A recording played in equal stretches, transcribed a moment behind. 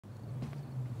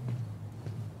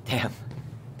Damn,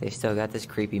 they still got this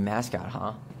creepy mascot,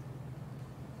 huh?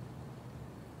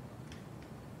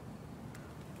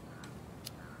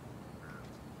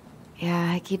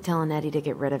 Yeah, I keep telling Eddie to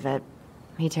get rid of it.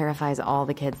 He terrifies all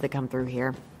the kids that come through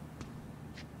here.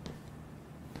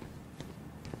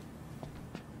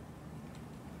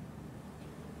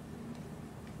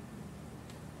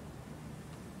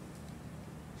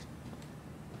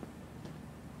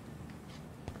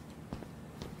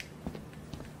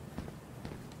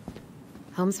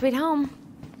 Home sweet home.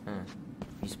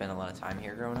 You spent a lot of time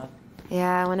here growing up?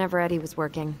 Yeah, whenever Eddie was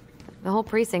working. The whole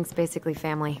precinct's basically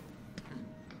family.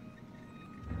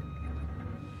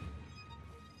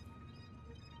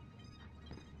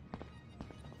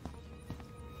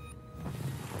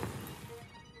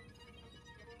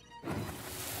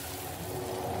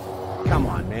 Come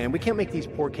on, man. We can't make these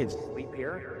poor kids sleep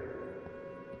here.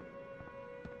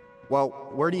 Well,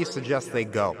 where do you suggest they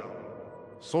go?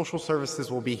 Social services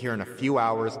will be here in a few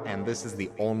hours, and this is the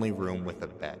only room with a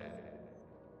bed.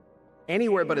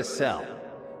 Anywhere but a cell.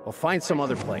 We'll find some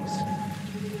other place.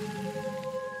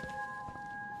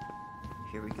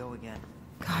 Here we go again.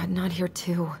 God, not here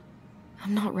too.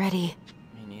 I'm not ready.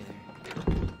 Me neither.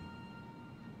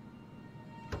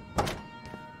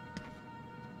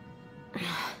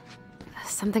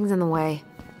 Something's in the way.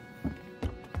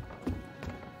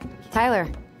 Tyler,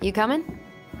 you coming?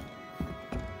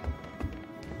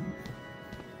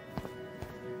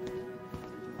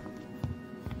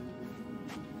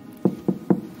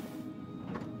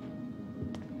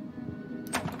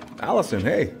 Allison,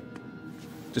 hey.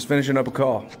 Just finishing up a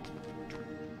call.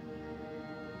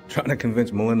 Trying to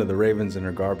convince Melinda the Ravens and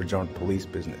her garbage aren't police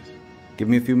business. Give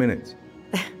me a few minutes.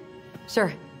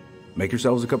 Sure. Make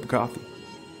yourselves a cup of coffee.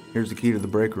 Here's the key to the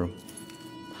break room.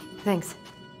 Thanks.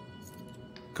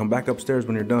 Come back upstairs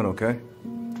when you're done, okay?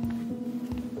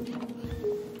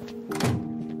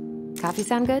 Coffee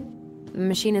sound good? The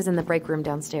machine is in the break room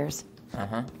downstairs.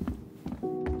 Uh-huh.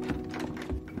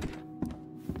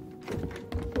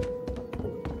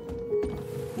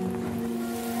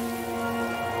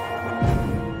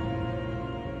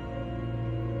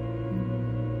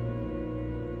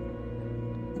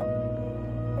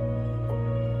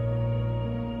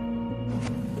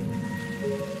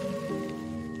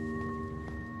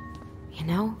 You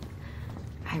know,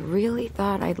 I really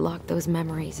thought I'd locked those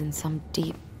memories in some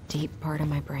deep, deep part of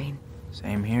my brain.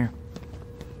 Same here.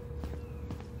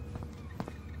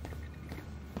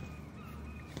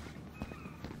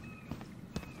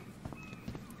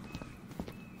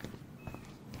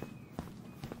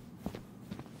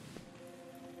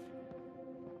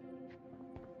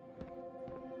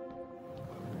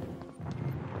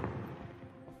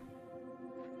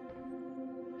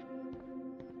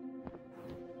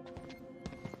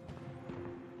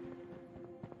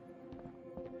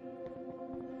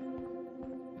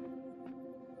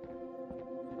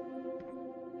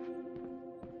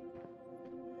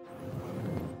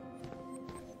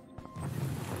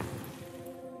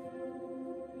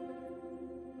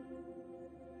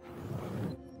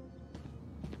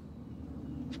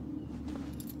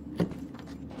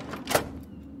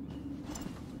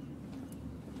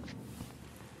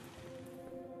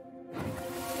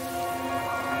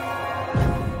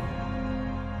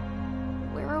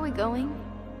 Going?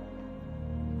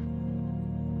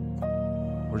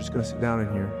 We're just gonna sit down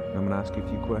in here, and I'm gonna ask you a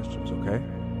few questions, okay?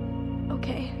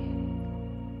 Okay.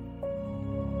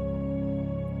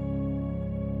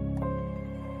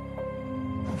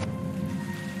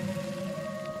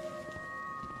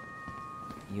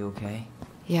 You okay?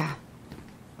 Yeah.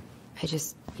 I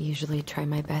just usually try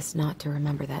my best not to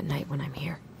remember that night when I'm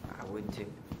here. I would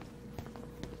too.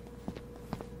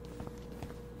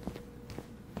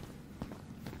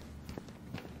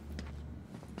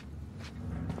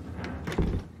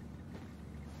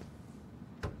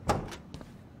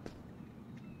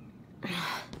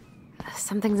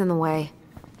 Something's in the way.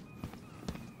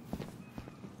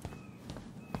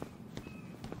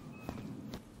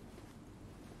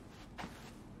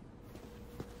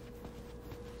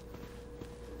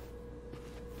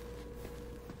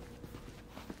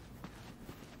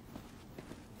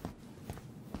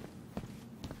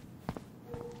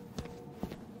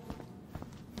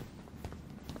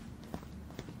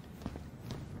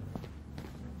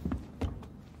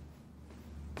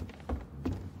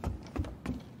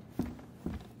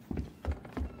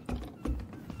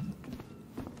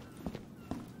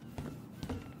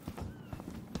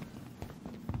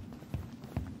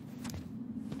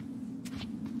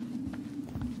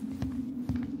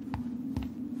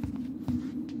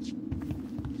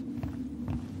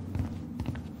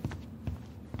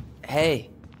 Hey,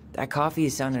 that coffee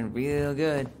is sounding real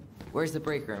good. Where's the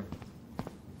break room?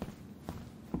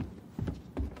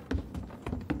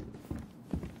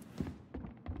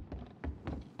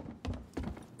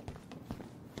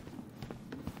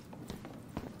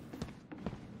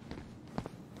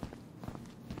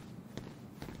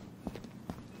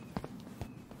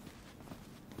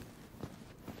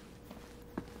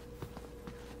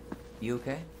 You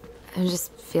okay? I'm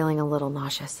just feeling a little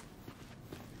nauseous.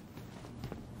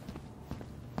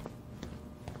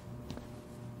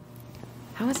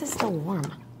 How is it still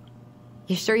warm?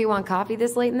 You sure you want coffee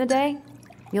this late in the day?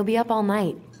 You'll be up all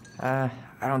night. I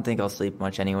don't think I'll sleep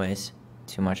much anyways.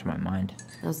 Too much on my mind.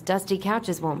 Those dusty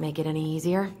couches won't make it any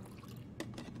easier.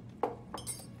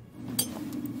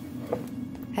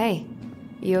 Hey,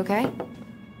 you okay?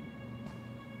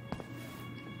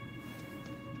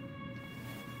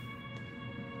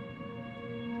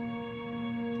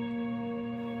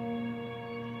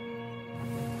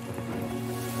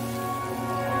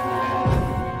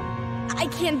 I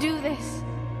can't do this.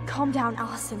 Calm down,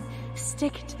 Allison.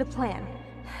 Stick to the plan.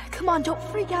 Come on, don't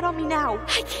freak out on me now.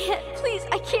 I can't, please,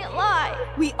 I can't lie.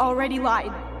 We already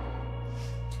lied.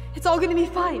 It's all gonna be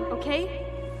fine, okay?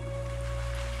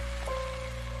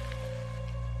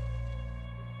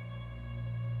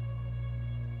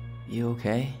 You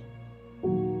okay?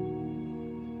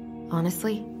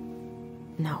 Honestly,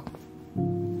 no.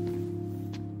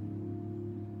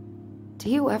 Do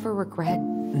you ever regret?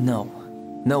 No.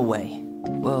 No way.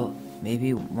 Well,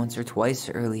 maybe once or twice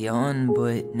early on,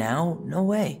 but now, no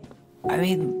way. I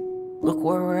mean, look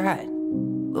where we're at.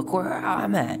 Look where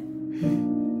I'm at.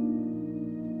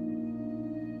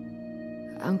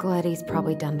 Uncle Eddie's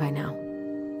probably done by now.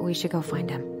 We should go find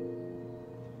him.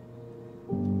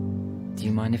 Do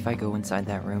you mind if I go inside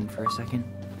that room for a second?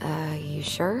 You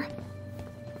sure?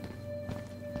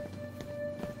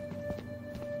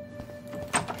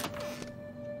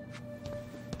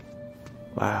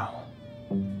 Wow.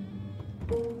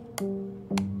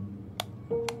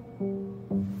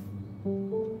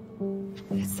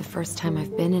 It's the first time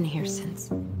I've been in here since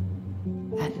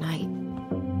that night.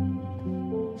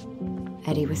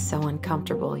 Eddie was so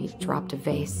uncomfortable he dropped a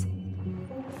vase.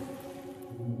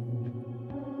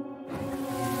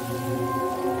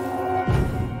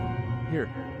 Here.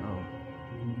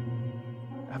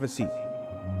 Have a seat.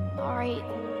 All right.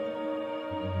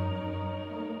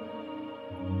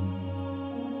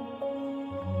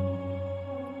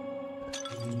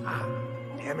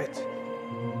 Damn it.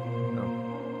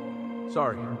 No.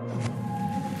 Sorry.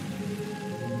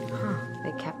 Huh,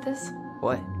 they kept this?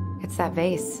 What? It's that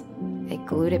vase. They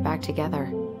glued it back together.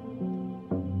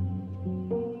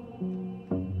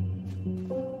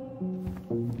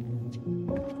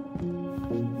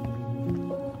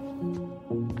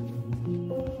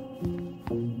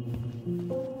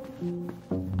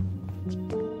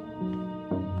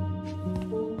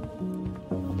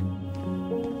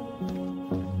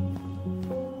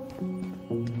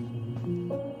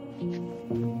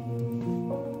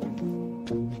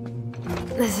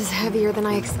 This is heavier than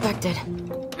I expected.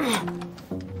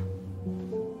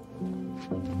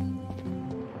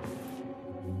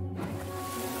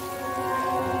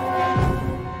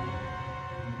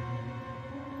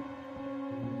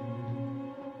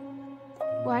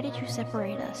 Why did you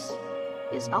separate us?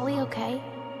 Is Ollie okay?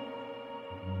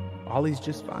 Ollie's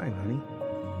just fine, honey.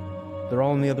 They're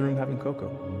all in the other room having cocoa.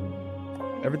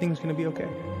 Everything's gonna be okay.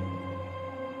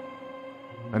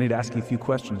 I need to ask you a few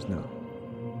questions now.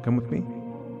 Come with me?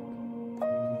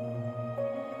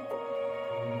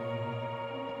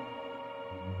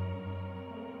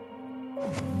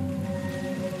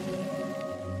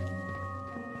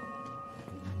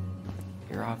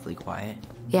 You're awfully quiet.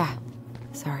 Yeah,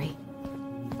 sorry.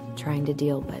 Trying to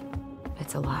deal, but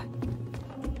it's a lot.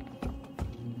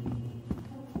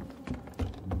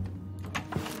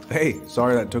 Hey,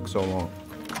 sorry that took so long.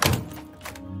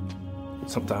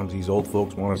 Sometimes these old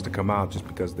folks want us to come out just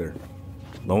because they're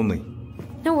lonely.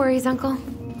 No worries, Uncle.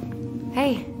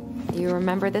 Hey, do you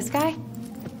remember this guy?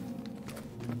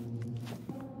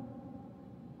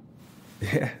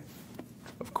 Yeah,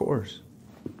 of course.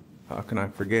 How can I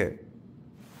forget?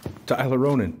 Tyler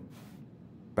Ronan,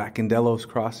 back in Delos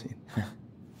Crossing.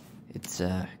 It's,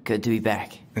 good to be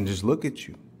back. And just look at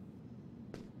you.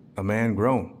 A man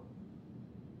grown.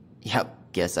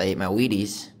 Yep, guess I ate my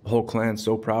Wheaties. The whole clan's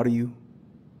so proud of you.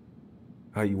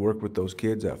 How you work with those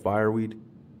kids at Fireweed.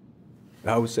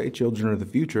 I always say children are the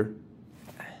future.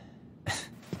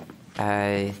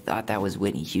 I thought that was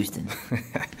Whitney Houston.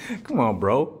 Come on,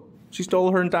 bro. She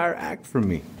stole her entire act from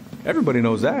me. Everybody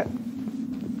knows that.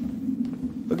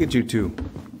 Look at you two.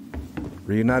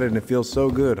 Reunited and it feels so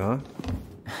good, huh?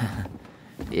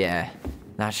 Yeah,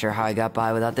 Not sure how I got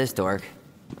by without this dork.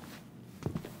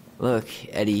 Look,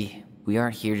 Eddie, we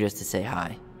aren't here just to say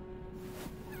hi.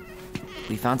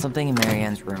 We found something in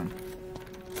Marianne's room.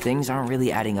 Things aren't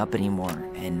really adding up anymore,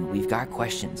 and we've got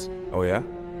questions. Oh, yeah?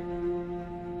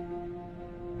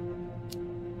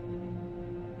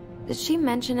 Did she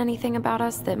mention anything about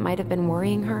us that might have been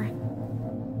worrying her?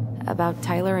 About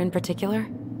Tyler in particular?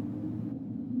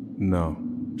 No.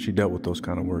 She dealt with those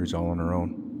kind of worries all on her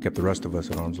own. Kept the rest of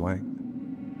us at arm's length.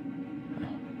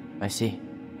 I see.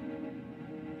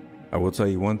 I will tell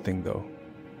you one thing, though.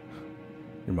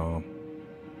 Your mom.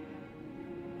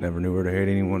 Never knew her to hate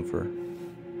anyone for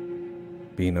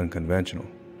being unconventional.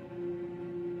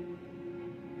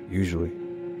 Usually,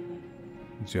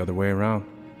 it's the other way around.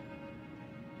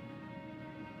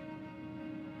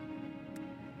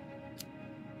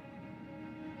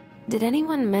 Did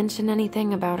anyone mention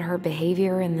anything about her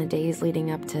behavior in the days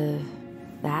leading up to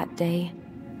that day?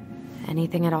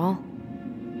 Anything at all?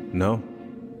 No.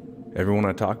 Everyone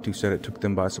I talked to said it took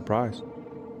them by surprise.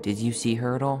 Did you see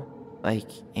her at all? Like,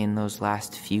 in those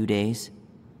last few days?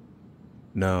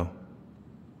 No.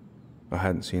 I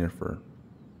hadn't seen her for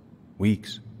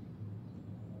weeks.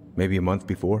 Maybe a month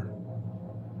before.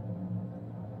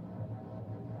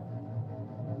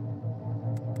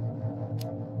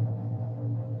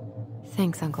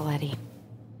 Thanks, Uncle Eddie.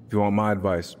 If you want my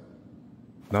advice,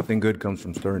 nothing good comes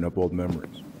from stirring up old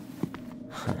memories.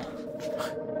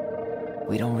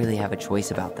 We don't really have a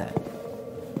choice about that.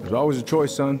 There's always a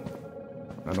choice, son.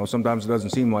 I know sometimes it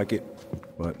doesn't seem like it,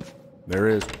 but there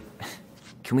is.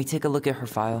 Can we take a look at her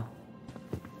file?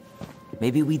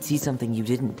 Maybe we'd see something you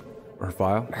didn't. Her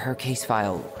file? Her case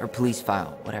file, her police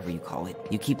file, whatever you call it.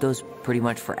 You keep those pretty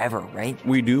much forever, right?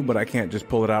 We do, but I can't just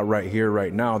pull it out right here,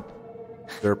 right now.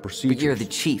 There are procedures. But you're the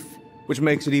chief. Which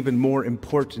makes it even more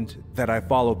important that I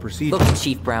follow procedures. Look,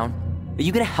 Chief Brown, are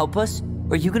you gonna help us?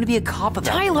 Or are you gonna be a cop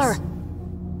about Tyler! this?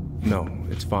 No,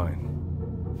 it's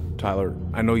fine. Tyler,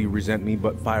 I know you resent me,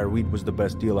 but fireweed was the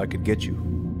best deal I could get you.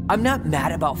 I'm not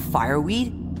mad about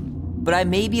fireweed, but I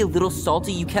may be a little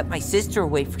salty you kept my sister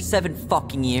away for 7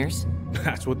 fucking years.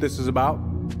 That's what this is about?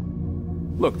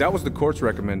 Look, that was the court's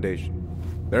recommendation.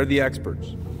 They're the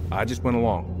experts. I just went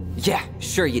along. Yeah,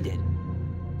 sure you did.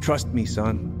 Trust me,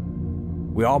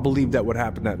 son. We all believed that what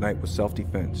happened that night was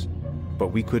self-defense, but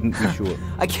we couldn't be sure.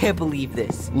 I can't believe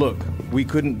this. Look, we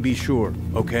couldn't be sure,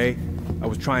 okay? I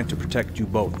was trying to protect you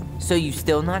both. So you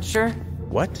still not sure?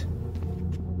 What?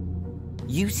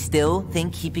 You still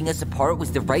think keeping us apart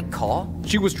was the right call?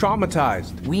 She was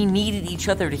traumatized. We needed each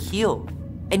other to heal,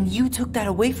 and you took that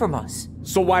away from us.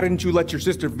 So why didn't you let your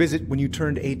sister visit when you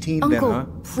turned 18 Uncle, then, huh?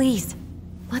 please.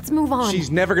 Let's move on.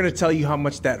 She's never gonna tell you how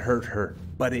much that hurt her,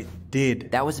 but it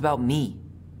did. That was about me.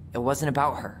 It wasn't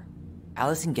about her.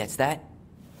 Allison gets that.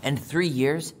 And 3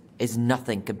 years is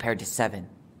nothing compared to 7.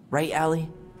 Right, Allie?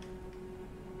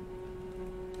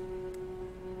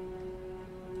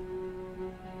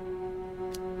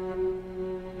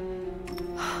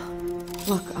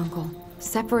 Look, Uncle,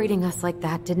 separating us like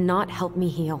that did not help me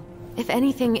heal. If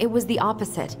anything, it was the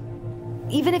opposite.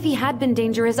 Even if he had been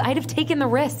dangerous, I'd have taken the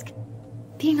risk.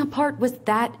 Being apart was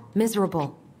that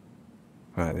miserable.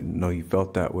 I didn't know you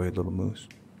felt that way, little moose.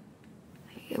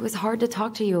 It was hard to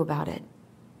talk to you about it.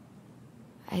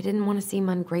 I didn't want to seem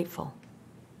ungrateful.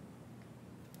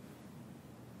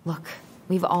 Look,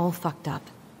 we've all fucked up.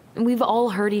 And we've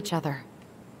all hurt each other.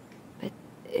 But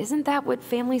isn't that what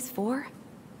family's for?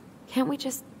 Can't we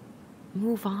just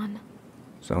move on?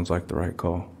 Sounds like the right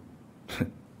call.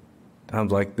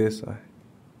 Times like this,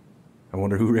 I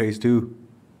wonder who raised who.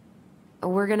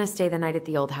 We're gonna stay the night at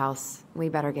the old house. We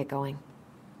better get going.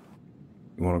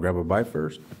 You want to grab a bite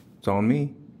first? It's on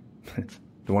me.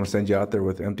 Don't want to send you out there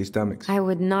with empty stomachs. I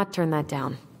would not turn that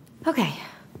down. Okay,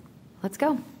 let's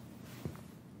go.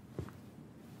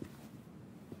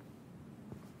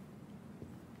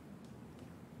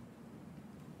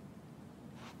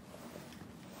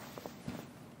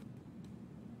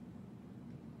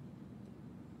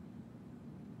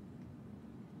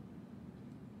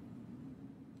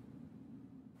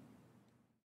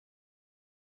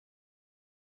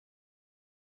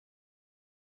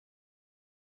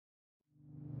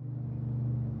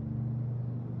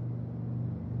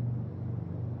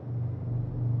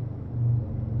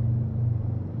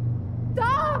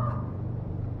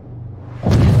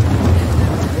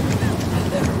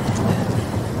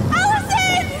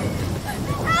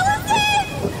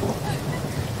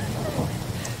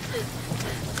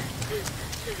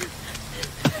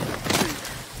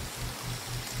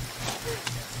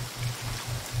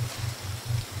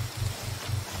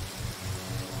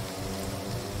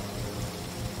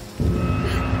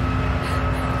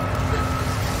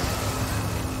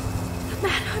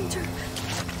 Walter.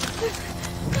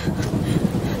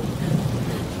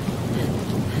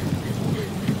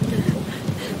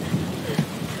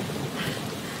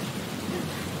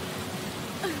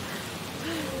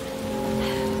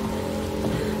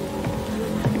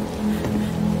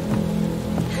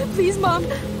 Please, Mom.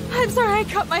 I'm sorry I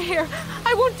cut my hair.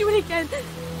 I won't do it again.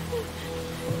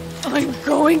 I'm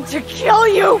going to kill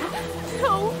you!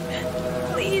 No.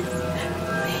 Please.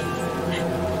 Please.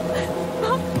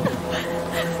 Mom.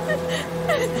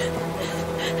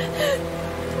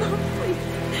 Mom, please.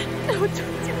 No, don't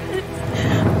do this.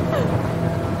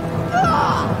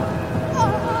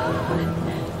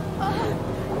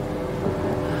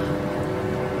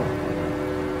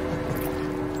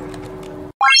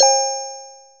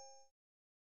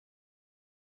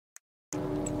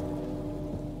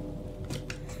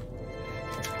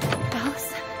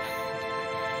 Allison.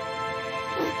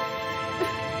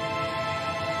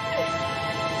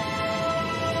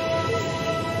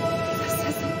 This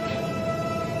isn't...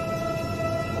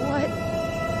 What?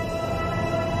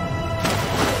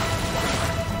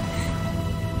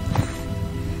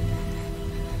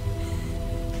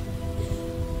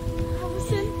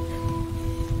 Allison?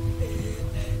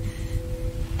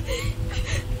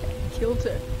 I killed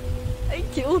her. I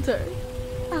killed her.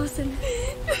 Allison,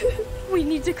 we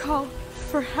need to call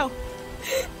for help.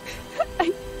 I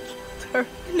killed her.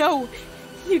 No,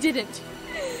 you didn't.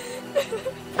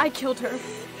 I killed her.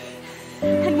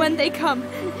 And when they come,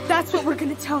 that's what we're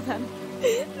gonna tell them.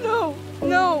 No,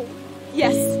 no.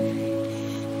 Yes,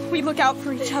 we look out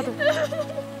for each other.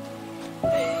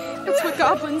 It's what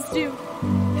goblins do.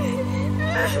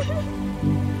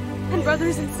 And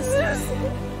brothers and sisters.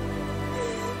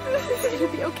 It's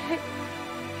gonna be okay.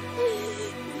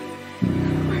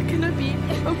 We're gonna be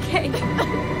okay.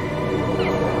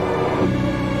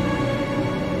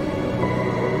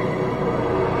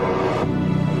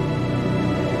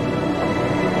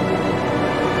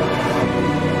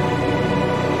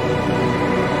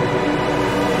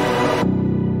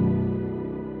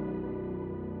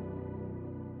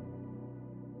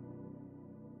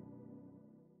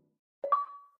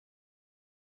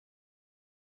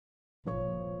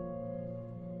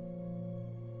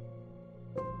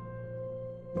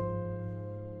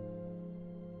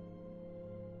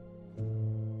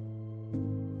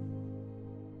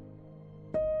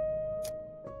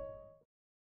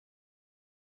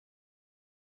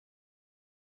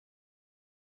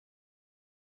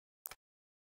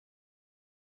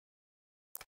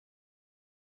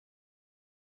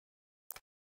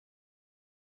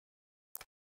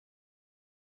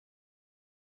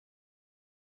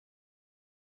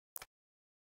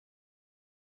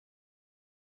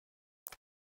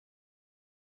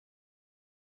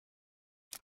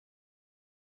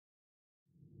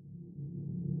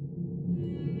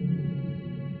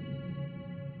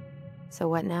 So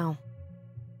what now?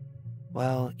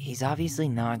 Well, he's obviously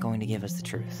not going to give us the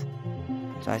truth.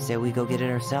 So I say we go get it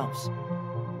ourselves.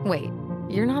 Wait,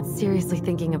 you're not seriously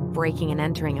thinking of breaking and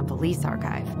entering a police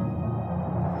archive?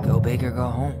 Go big or go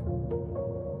home.